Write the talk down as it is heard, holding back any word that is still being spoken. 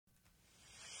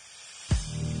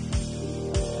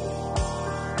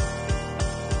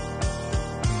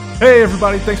Hey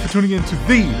everybody, thanks for tuning in to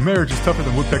the Marriage is Tougher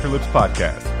Than Woodpecker Lips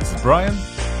podcast. This is Brian.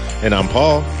 And I'm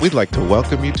Paul. We'd like to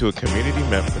welcome you to a community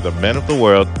meant for the men of the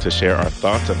world to share our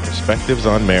thoughts and perspectives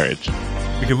on marriage.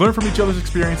 We can learn from each other's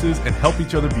experiences and help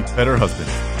each other be better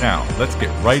husbands. Now, let's get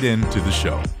right into the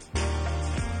show.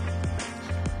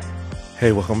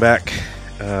 Hey, welcome back.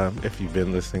 If you've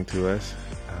been listening to us,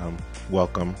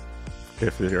 welcome.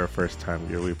 If it's your first time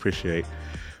here, we appreciate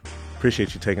you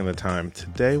taking the time.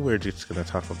 Today, we're just going to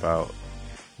talk about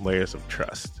layers of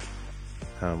trust.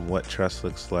 What trust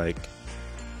looks like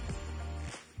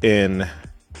in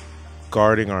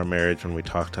guarding our marriage when we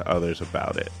talk to others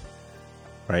about it,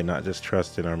 right? Not just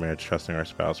trust in our marriage, trusting our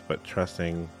spouse, but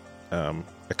trusting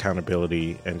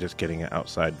accountability and just getting an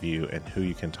outside view and who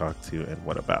you can talk to and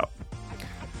what about.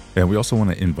 And we also want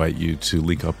to invite you to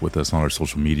link up with us on our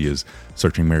social medias.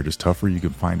 Searching Marriage is Tougher. You can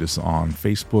find us on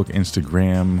Facebook,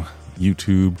 Instagram,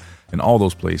 YouTube, and all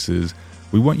those places.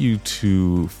 We want you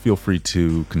to feel free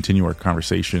to continue our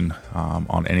conversation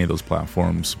on any of those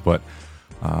platforms, but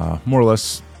more or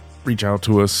less reach out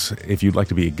to us. If you'd like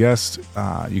to be a guest,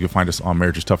 you can find us on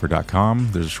marriagestougher.com.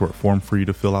 There's a short form for you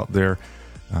to fill out there.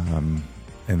 And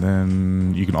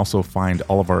then you can also find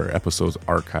all of our episodes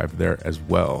archived there as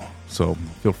well. So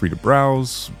feel free to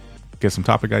browse, get some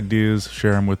topic ideas,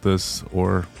 share them with us,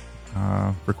 or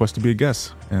request to be a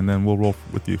guest, and then we'll roll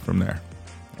with you from there.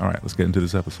 All right, let's get into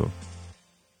this episode.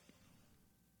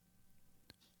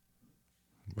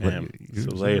 Man,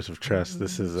 so layers of trust.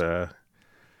 This is a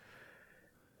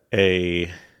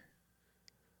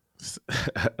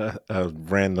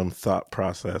random thought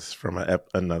process from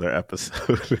another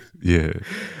episode. Yeah.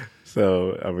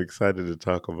 So I'm excited to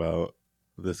talk about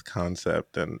this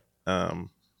concept and,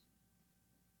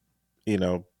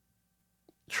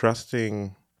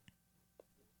 trusting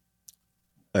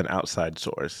an outside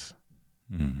source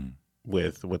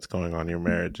with what's going on in your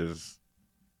marriage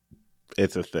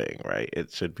it's a thing, right?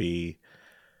 It should be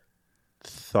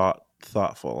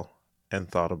thoughtful and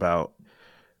thought about,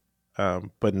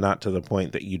 but not to the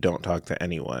point that you don't talk to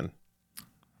anyone.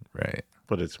 Right.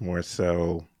 But it's more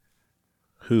so,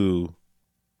 who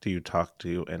do you talk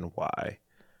to and why?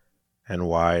 And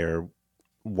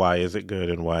why is it good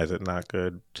and why is it not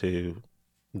good to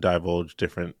divulge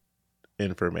different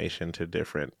information to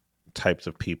different types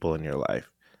of people in your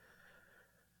life?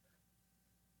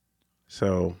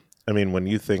 So, I mean, when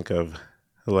you think of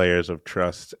layers of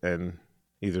trust and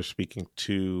either speaking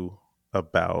to,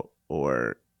 about,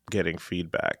 or getting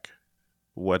feedback,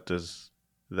 what does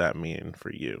that mean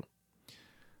for you?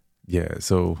 Yeah,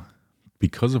 so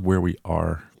because of where we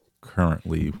are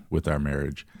currently with our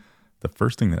marriage, the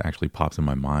first thing that actually pops in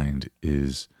my mind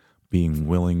is being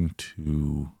willing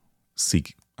to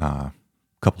seek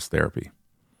couples therapy,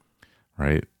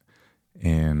 right?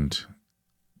 And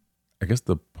I guess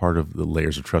the part of the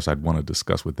layers of trust I'd want to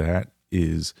discuss with that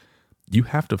is you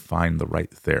have to find the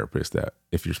right therapist that,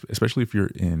 especially if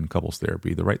you're in couples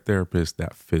therapy, the right therapist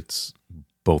that fits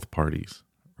both parties,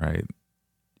 right?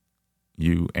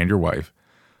 You and your wife,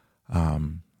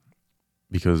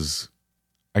 because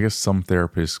I guess some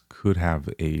therapists could have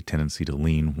a tendency to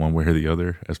lean one way or the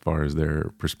other as far as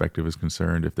their perspective is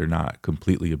concerned. If they're not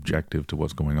completely objective to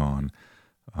what's going on,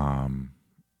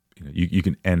 you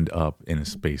can end up in a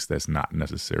space that's not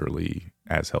necessarily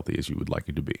as healthy as you would like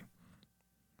it to be,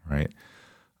 right?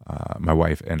 My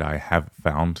wife and I have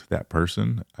found that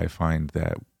person. I find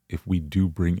that if we do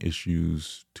bring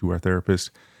issues to our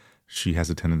therapist, she has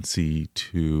a tendency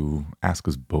to ask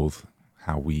us both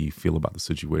how we feel about the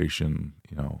situation.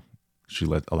 She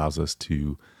allows us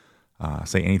to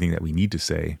say anything that we need to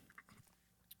say.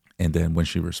 And then when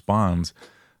she responds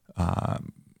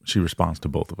to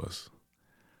both of us,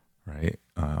 right?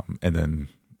 And then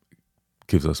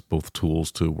gives us both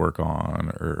tools to work on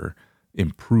or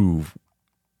improve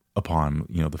upon,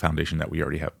 the foundation that we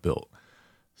already have built.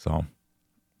 So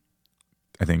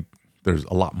I think there's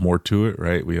a lot more to it,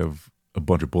 right? We have a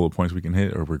bunch of bullet points we can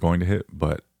hit or we're going to hit,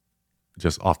 but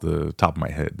just off the top of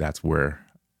my head, that's where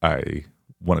I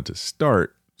wanted to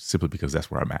start, simply because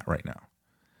that's where I'm at right now.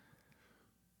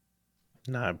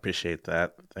 No, I appreciate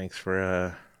that. Thanks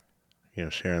for,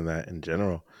 sharing that in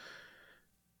general.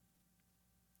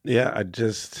 Yeah,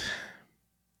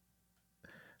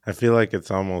 I feel like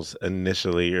it's almost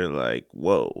initially you're like,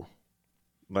 whoa.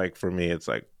 Like for me, it's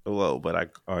like, whoa,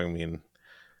 but I mean,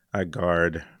 I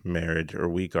guard marriage, or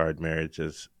we guard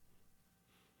marriages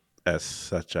as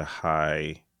such a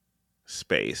high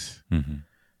space. Mm-hmm.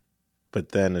 But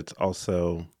then it's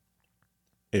also,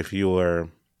 if you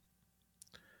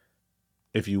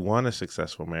want a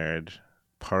successful marriage,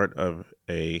 part of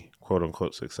a quote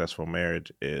unquote successful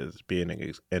marriage is being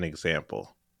an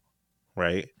example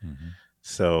right? Mm-hmm.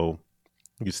 So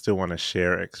you still want to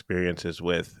share experiences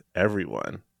with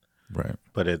everyone, Right.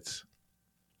 but it's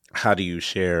how do you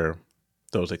share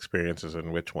those experiences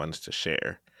and which ones to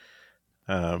share?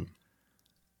 Um,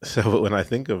 so when I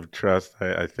think of trust,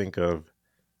 I think of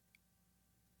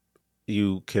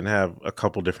you can have a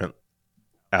couple different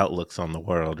outlooks on the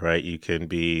world, right? You can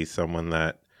be someone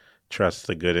that trusts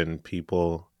the good in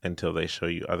people until they show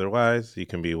you otherwise. You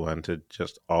can be one to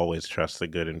just always trust the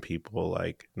good in people,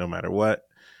 like no matter what.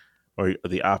 Or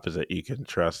the opposite, you can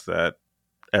trust that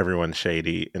everyone's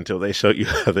shady until they show you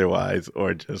otherwise,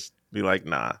 or just be like,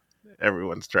 nah,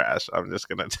 everyone's trash. I'm just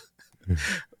gonna,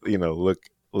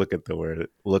 look at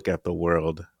the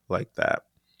world like that.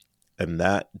 And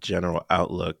that general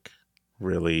outlook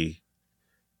really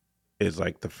is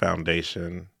like the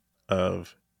foundation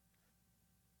of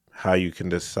how you can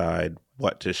decide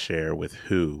what to share with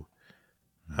who,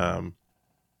 um,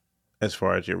 as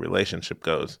far as your relationship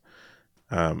goes.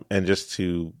 And just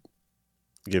to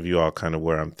give you all kind of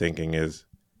where I'm thinking is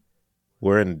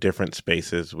we're in different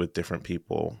spaces with different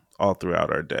people all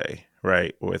throughout our day,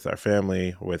 right? With our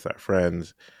family, with our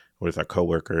friends, with our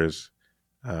coworkers.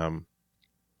 Um,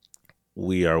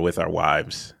 we are with our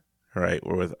wives, right?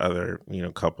 We're with other,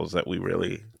 couples that we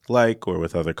really like, or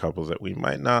with other couples that we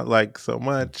might not like so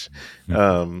much.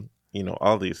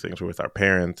 All these things. We're with our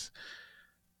parents.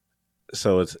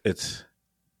 So it's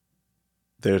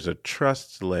there's a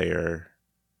trust layer.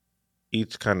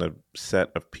 Each kind of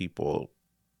set of people,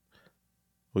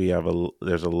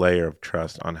 there's a layer of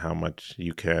trust on how much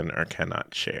you can or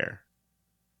cannot share,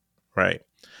 right?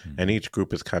 And each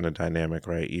group is kind of dynamic,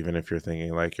 right? Even if you're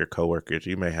thinking like your coworkers,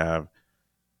 you may have,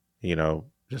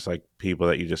 just like people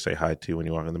that you just say hi to when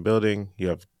you walk in the building. You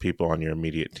have people on your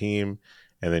immediate team,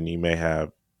 and then you may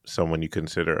have someone you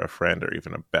consider a friend or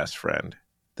even a best friend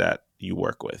that you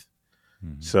work with.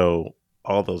 Mm-hmm. So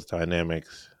all those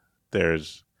dynamics,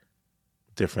 there's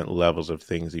different levels of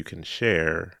things you can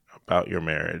share about your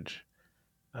marriage,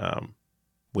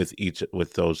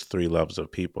 with those three levels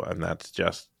of people, and that's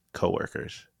just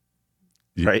coworkers,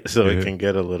 right? So it can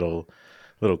get a little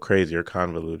crazy or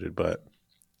convoluted, but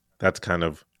that's kind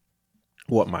of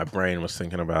what my brain was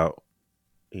thinking about,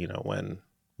 when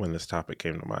this topic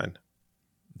came to mind.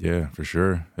 Yeah, for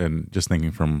sure. And just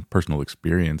thinking from personal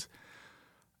experience,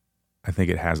 I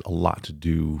think it has a lot to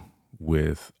do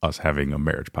with us having a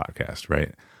marriage podcast,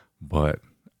 right? But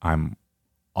I'm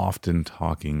often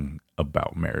talking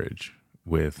about marriage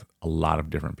with a lot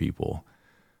of different people,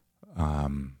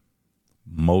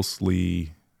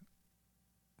 mostly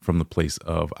from the place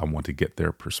of I want to get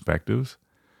their perspectives.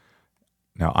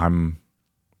 Now, I'm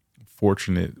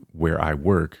fortunate where I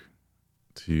work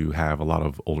to have a lot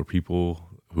of older people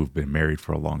who've been married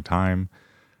for a long time.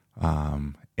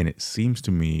 And it seems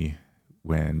to me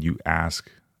when you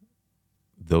ask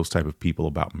those type of people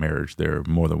about marriage, they're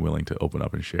more than willing to open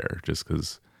up and share just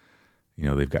because,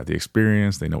 they've got the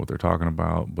experience, they know what they're talking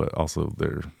about, but also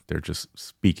they're just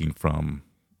speaking from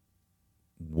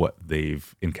what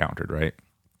they've encountered, right?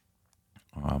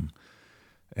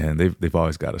 And they've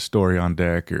always got a story on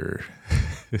deck or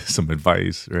some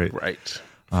advice, right? Right.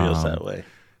 Feels that way.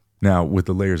 Now, with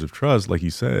the layers of trust, like you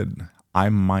said, I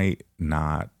might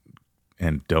not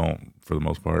and don't, for the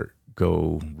most part,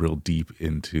 go real deep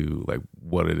into like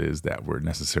what it is that we're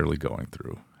necessarily going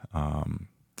through.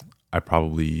 I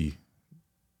probably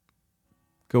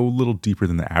go a little deeper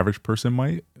than the average person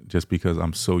might, just because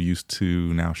I'm so used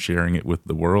to now sharing it with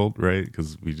the world, right?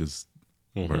 Because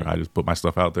or I just put my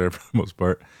stuff out there for the most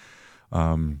part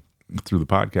through the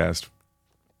podcast.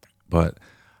 But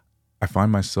I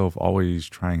find myself always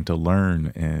trying to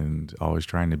learn and always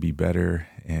trying to be better.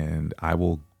 And I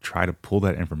will try to pull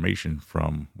that information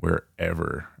from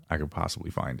wherever I could possibly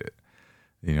find it.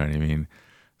 You know what I mean?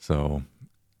 So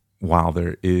while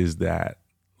there is that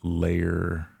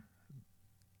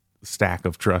stack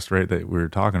of trust, right, that we were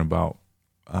talking about,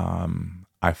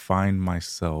 I find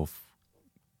myself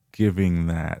giving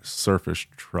that surface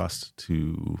trust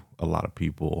to a lot of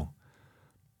people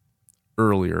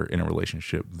earlier in a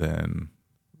relationship than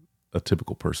a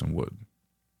typical person would.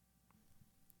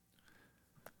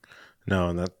 No,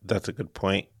 and that's a good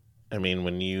point. I mean,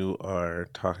 when you are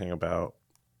talking about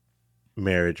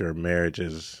marriage, or marriage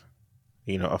is,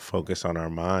 a focus on our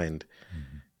mind,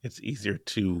 it's easier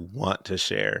to want to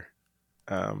share,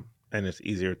 and it's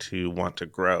easier to want to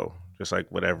grow. Just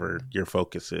like whatever your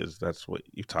focus is, that's what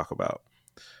you talk about.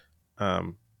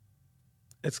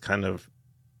 It's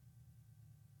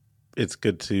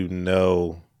good to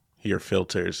know your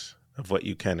filters of what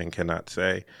you can and cannot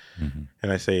say. Mm-hmm.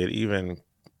 And I say it even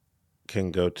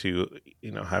can go to,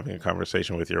 having a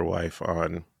conversation with your wife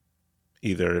on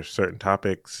either certain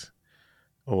topics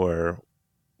or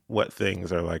what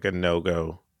things are like a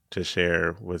no-go to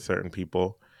share with certain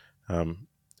people.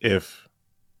 If,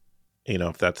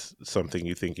 if that's something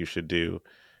you think you should do.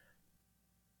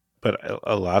 But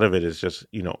a lot of it is just,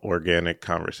 organic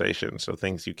conversation. So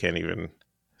things you can't even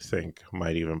think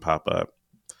might even pop up.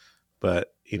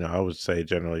 But, I would say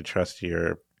generally trust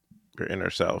your inner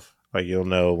self. Like you'll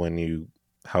know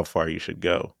how far you should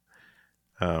go.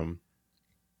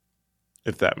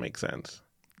 If that makes sense.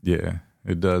 Yeah,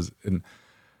 it does. And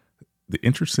the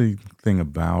interesting thing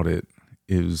about it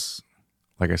is,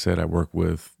 like I said, I work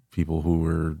with people who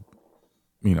were,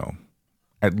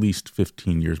 at least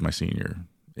 15 years my senior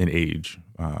in age,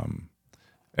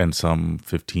 and some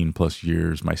 15 plus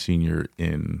years my senior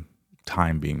in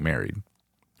time being married,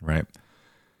 right?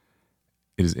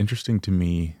 It is interesting to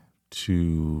me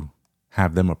to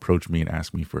have them approach me and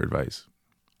ask me for advice.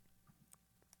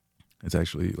 It's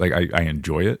actually like I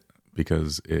enjoy it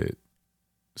because it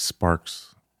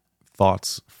sparks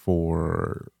thoughts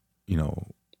for,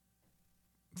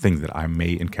 things that I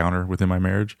may encounter within my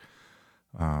marriage.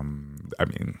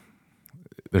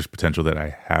 There's potential that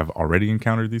I have already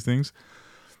encountered these things,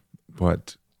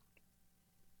 but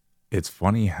it's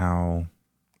funny how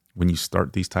when you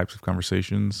start these types of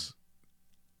conversations,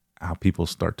 how people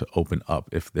start to open up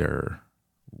if they're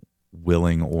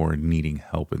willing or needing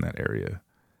help in that area.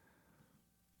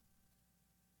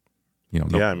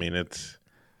 It's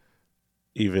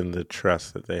even the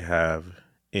trust that they have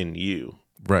in you.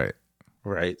 Right.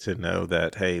 Right. To know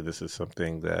that, hey, this is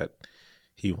something that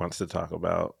he wants to talk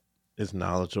about, is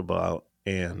knowledgeable about,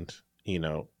 and,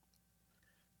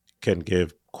 can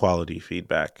give quality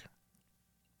feedback.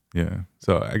 Yeah.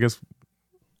 So I guess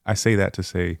I say that to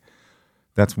say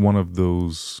that's one of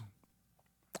those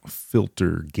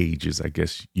filter gauges, I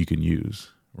guess you can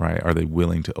use, right? Are they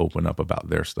willing to open up about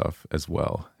their stuff as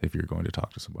well if you're going to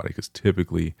talk to somebody? Because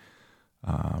typically,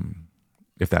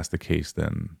 if that's the case,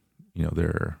 then,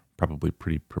 they're probably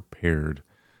pretty prepared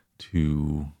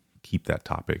to keep that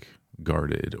topic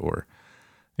guarded, or,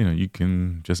 you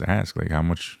can just ask, like, how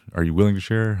much are you willing to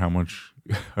share? How much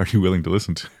are you willing to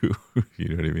listen to? You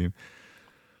know what I mean?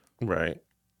 Right.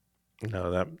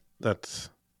 No, that's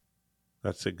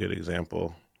a good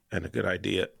example and a good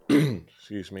idea.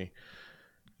 Excuse me.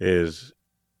 Is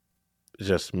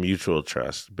just mutual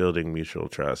trust, building mutual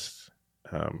trust.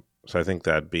 So I think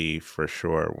that'd be for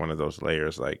sure one of those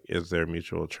layers. Like, is there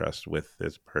mutual trust with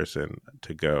this person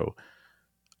to go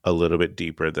a little bit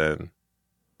deeper than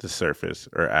the surface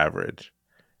or average?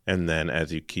 And then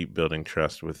as you keep building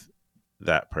trust with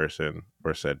that person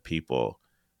or said people,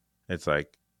 it's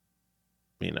like,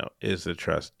 is the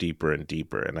trust deeper and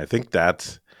deeper? And I think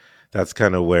that's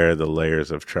kind of where the layers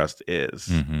of trust is,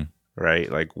 Mm-hmm.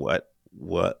 right? Like what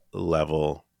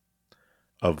level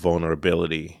of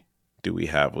vulnerability do we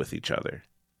have with each other?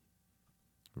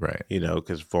 Right.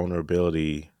 Because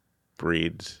vulnerability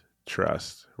breeds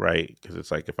trust, right? Because it's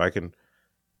like because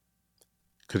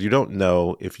you don't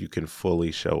know if you can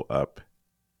fully show up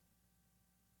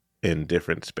in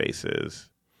different spaces,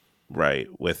 right?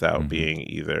 Without Mm-hmm. being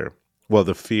either, well,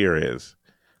 the fear is,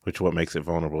 which what makes it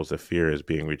vulnerable is the fear is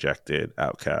being rejected,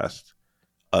 outcast,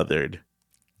 othered,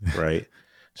 right?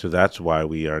 So that's why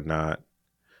we are not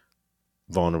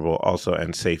vulnerable also,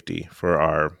 and safety for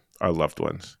our loved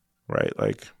ones, right?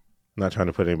 Like, I'm not trying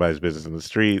to put anybody's business in the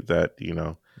street that,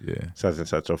 such and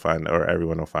such will find, or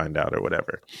everyone will find out, or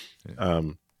whatever. Yeah.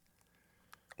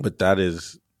 But that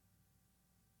is,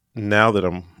 now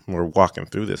that we're walking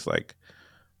through this, like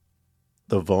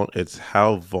it's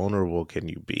how vulnerable can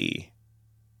you be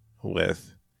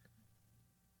with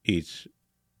each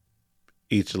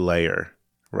layer,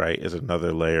 right? Is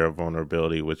another layer of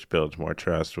vulnerability, which builds more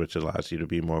trust, which allows you to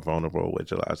be more vulnerable,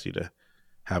 which allows you to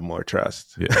have more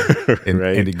trust. Yeah. And,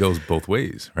 right? And it goes both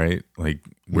ways, right? Like,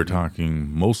 we're talking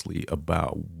mostly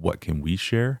about what can we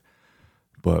share,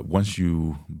 but once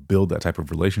you build that type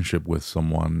of relationship with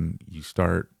someone, you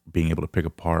start being able to pick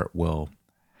apart, well,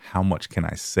 how much can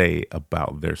I say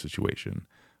about their situation,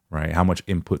 right? How much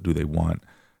input do they want?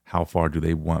 How far do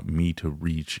they want me to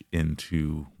reach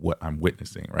into what I'm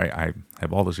witnessing, right? I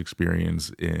have all this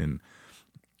experience in,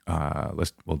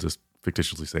 we'll just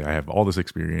fictitiously say I have all this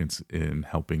experience in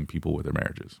helping people with their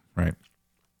marriages, right?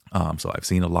 So I've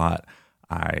seen a lot.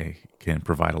 I can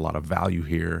provide a lot of value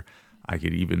here. I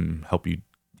could even help you,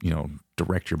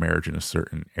 direct your marriage in a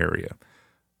certain area.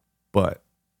 But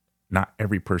not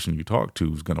every person you talk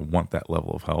to is going to want that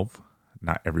level of help.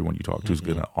 Not everyone you talk to is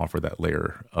going to offer that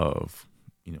layer of,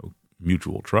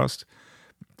 mutual trust.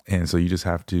 And so you just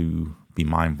have to be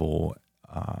mindful,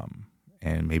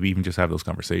 and maybe even just have those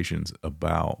conversations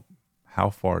about How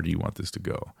far do you want this to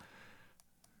go?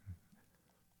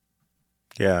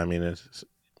 Yeah, I mean,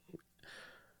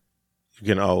 you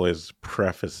can always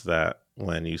preface that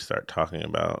when you start talking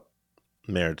about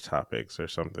marriage topics or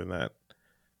something that,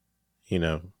 you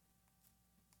know,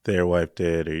 their wife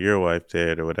did or your wife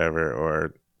did or whatever,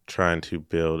 or trying to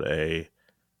build a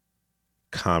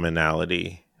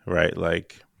commonality, right?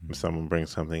 Like if someone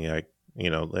brings something like,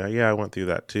 like, yeah, I went through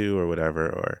that too or whatever,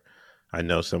 or I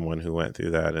know someone who went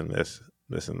through that and this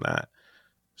and that.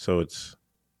 So it's,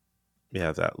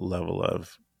 that level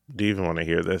of, do you even want to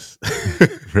hear this?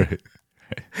 Right.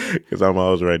 Because I'm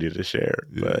always ready to share,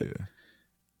 but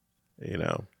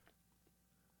And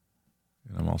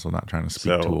I'm also not trying to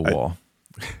speak to a wall.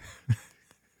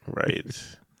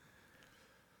 Right.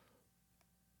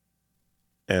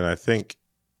 And I think,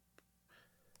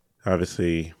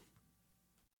 obviously,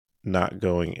 not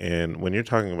going in, when you're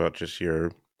talking about just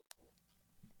your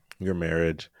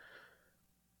marriage,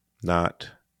 not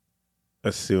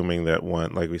assuming that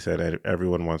like we said,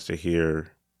 everyone wants to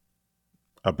hear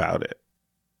about it,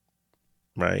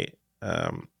 right?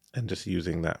 And just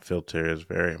using that filter is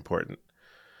very important.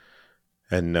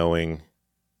 And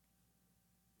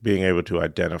being able to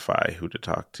identify who to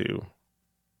talk to.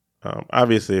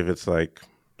 Obviously, if it's like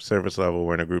surface level,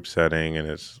 we're in a group setting and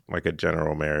it's like a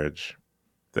general marriage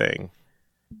thing,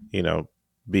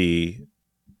 be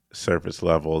surface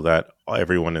level that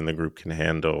everyone in the group can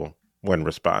handle when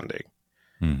responding.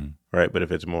 Mm-hmm. Right. But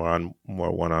if it's more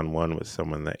one-on-one with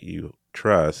someone that you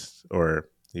trust, or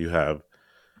you have,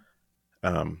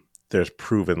 there's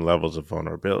proven levels of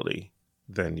vulnerability,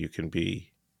 then you can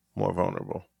be more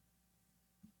vulnerable.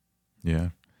 Yeah.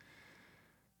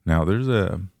 Now there's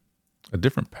a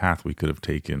different path we could have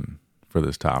taken for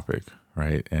this topic,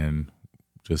 right? And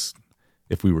just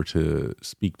if we were to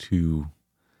speak to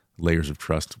layers of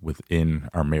trust within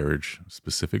our marriage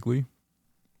specifically,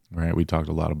 right? We talked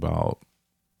a lot about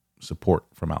support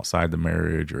from outside the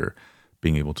marriage, or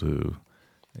being able to,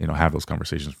 have those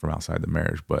conversations from outside the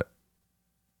marriage. But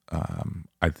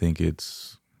I think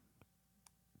it's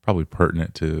probably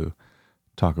pertinent to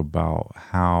talk about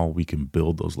how we can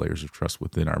build those layers of trust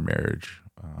within our marriage.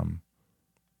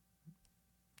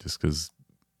 Just because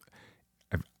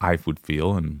I would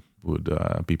feel and would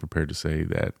be prepared to say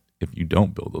that if you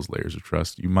don't build those layers of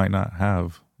trust, you might not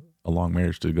have a long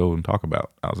marriage to go and talk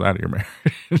about outside of your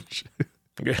marriage.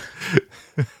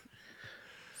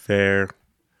 Fair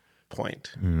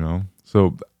point.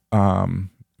 So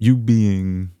you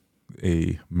being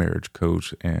a marriage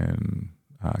coach and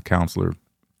counselor,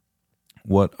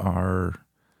 what are,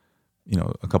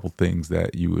 a couple things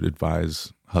that you would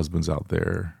advise husbands out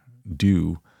there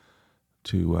do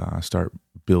to start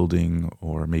building,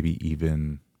 or maybe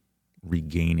even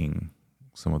regaining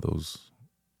some of those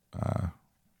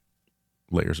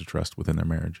layers of trust within their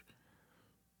marriage?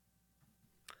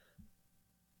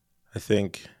 I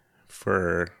think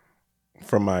from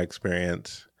my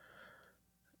experience,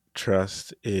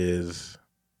 trust is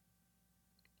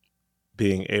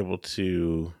being able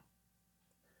to,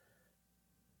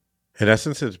 in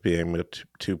essence, it's being able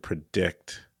to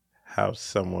predict how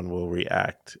someone will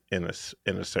react in a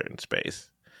certain space.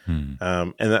 And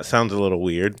that sounds a little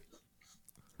weird,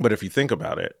 but if you think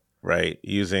about it, right,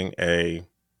 using a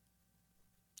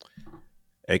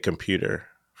computer,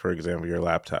 for example, your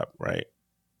laptop, right,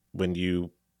 when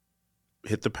you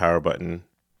hit the power button,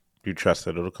 you trust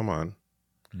that it'll come on.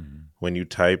 Mm-hmm. When you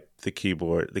type the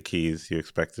keys, you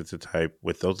expect it to type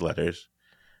with those letters,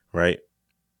 right?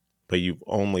 But you've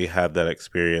only had that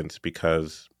experience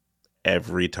because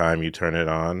every time you turn it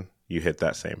on, you hit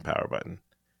that same power button.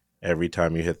 Every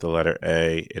time you hit the letter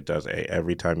A, it does A.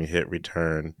 Every time you hit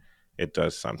return, it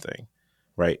does something,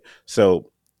 right?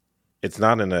 So it's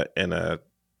not in a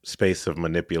space of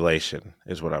manipulation,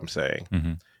 is what I'm saying.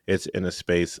 Mm-hmm. It's in a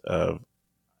space of,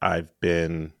 I've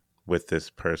been with this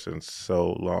person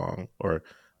so long, or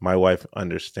my wife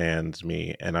understands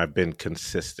me and I've been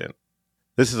consistent.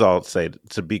 This is all say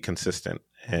to be consistent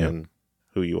in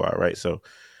who you are, right? So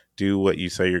do what you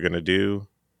say you're going to do,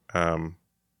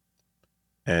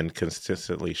 and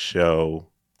consistently show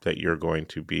that you're going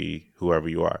to be whoever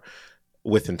you are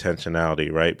with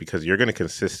intentionality, right? Because you're going to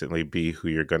consistently be who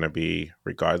you're going to be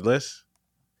regardless.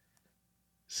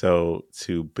 So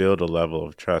to build a level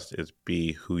of trust is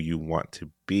be who you want to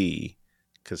be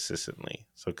consistently.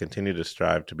 So continue to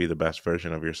strive to be the best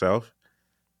version of yourself.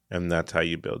 And that's how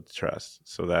you build trust.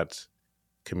 So that's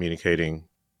communicating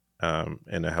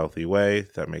in a healthy way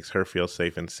that makes her feel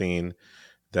safe and seen.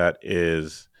 That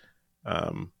is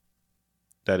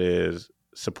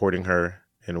supporting her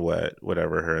in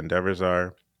whatever her endeavors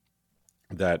are.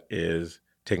 That is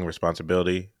taking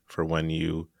responsibility for when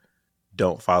you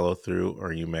don't follow through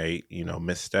or you may,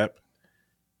 misstep.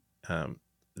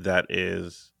 That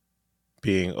is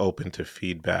being open to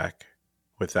feedback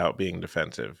without being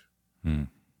defensive.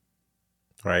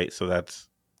 Right? So that's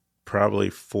probably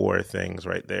 4 things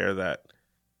right there that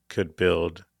could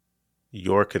build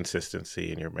your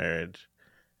consistency in your marriage.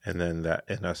 And then that,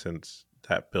 in essence,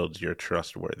 that builds your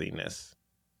trustworthiness.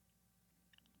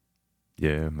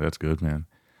 Yeah, that's good, man.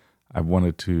 I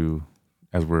wanted to,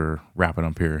 as we're wrapping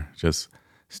up here, just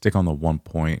stick on the one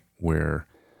point where,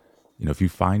 if you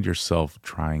find yourself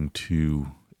trying to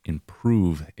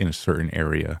improve in a certain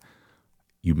area,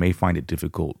 you may find it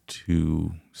difficult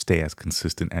to stay as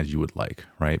consistent as you would like,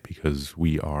 right? Because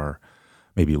we are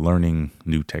maybe learning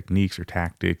new techniques or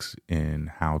tactics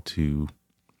in how to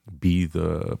be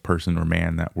the person or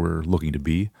man that we're looking to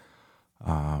be.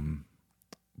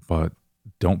 But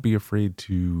don't be afraid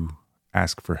to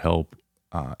ask for help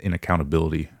in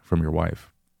accountability from your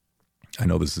wife. I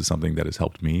know this is something that has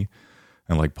helped me.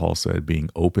 And like Paul said, being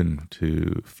open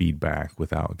to feedback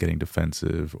without getting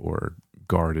defensive or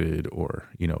guarded or,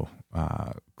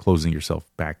 closing yourself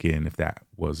back in, if that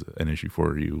was an issue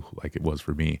for you, like it was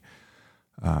for me,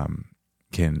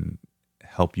 can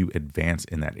help you advance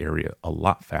in that area a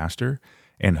lot faster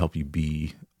and help you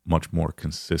be much more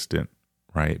consistent,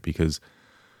 right? Because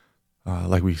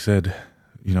like we said,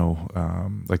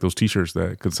 like those t-shirts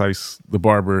that Concise the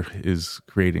Barber is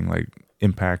creating, like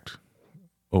impact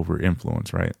over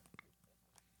influence, right?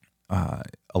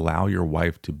 Allow your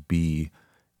wife to be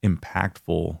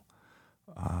impactful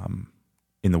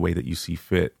in the way that you see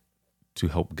fit to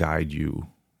help guide you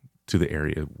to the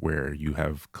area where you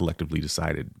have collectively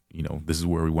decided, this is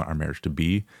where we want our marriage to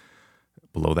be.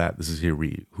 Below that, this is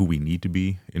who we need to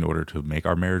be in order to make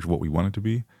our marriage what we want it to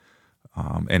be.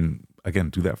 And again,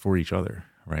 do that for each other,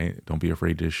 right? Don't be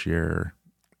afraid to share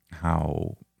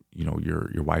how,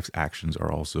 your wife's actions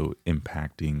are also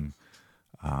impacting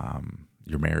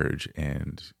your marriage,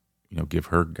 and, give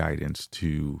her guidance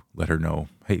to let her know,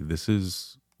 hey, this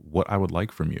is what I would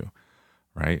like from you,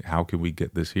 right? How can we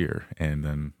get this here? And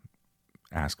then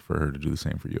ask for her to do the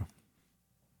same for you.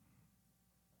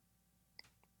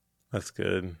 That's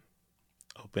good.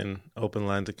 Open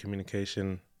lines of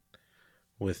communication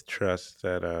with trust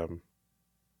that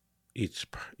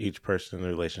each person in the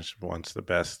relationship wants the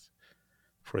best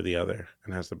for the other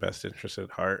and has the best interest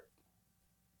at heart.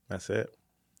 That's it.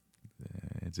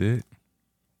 That's it.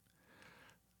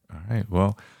 All right.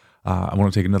 Well, I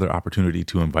want to take another opportunity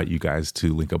to invite you guys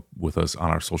to link up with us on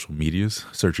our social medias,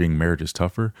 searching Marriage is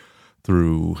Tougher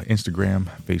through Instagram,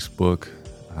 Facebook,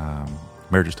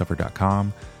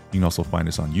 marriageistuffer.com. You can also find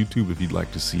us on YouTube if you'd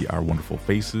like to see our wonderful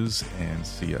faces and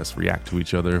see us react to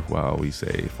each other while we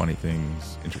say funny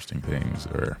things, interesting things,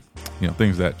 or,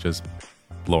 things that just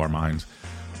blow our minds.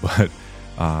 But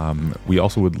we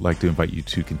also would like to invite you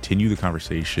to continue the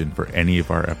conversation for any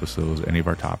of our episodes, any of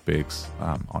our topics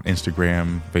on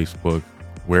Instagram, Facebook,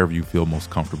 wherever you feel most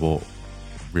comfortable,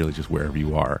 really just wherever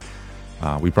you are.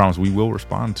 We promise we will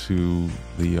respond to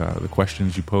the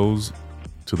questions you pose,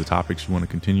 to the topics you want to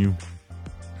continue.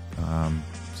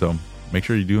 So make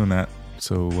sure you're doing that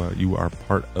so you are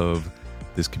part of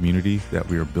this community that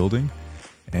we are building,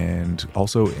 and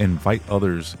also invite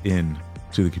others in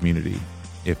to the community.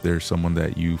 If there's someone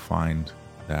that you find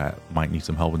that might need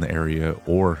some help in the area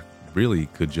or really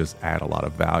could just add a lot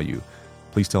of value,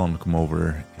 please tell them to come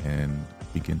over and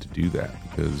begin to do that,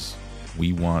 because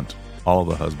we want all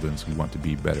the husbands who want to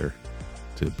be better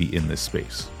to be in this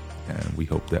space. And we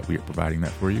hope that we are providing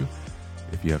that for you.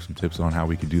 If you have some tips on how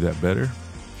we can do that better,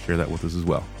 share that with us as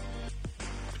well.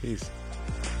 Peace.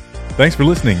 Thanks for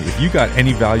listening. If you got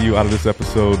any value out of this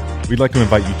episode, we'd like to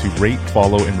invite you to rate,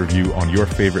 follow, and review on your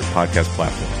favorite podcast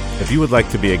platform. If you would like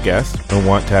to be a guest and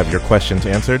want to have your questions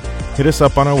answered, hit us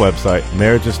up on our website,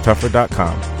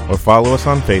 marriageistuffer.com, or follow us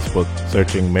on Facebook,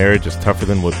 searching Marriage is Tougher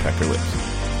Than Woodpecker Lips.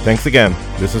 Thanks again.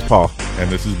 This is Paul. And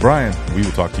this is Brian. We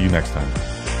will talk to you next time.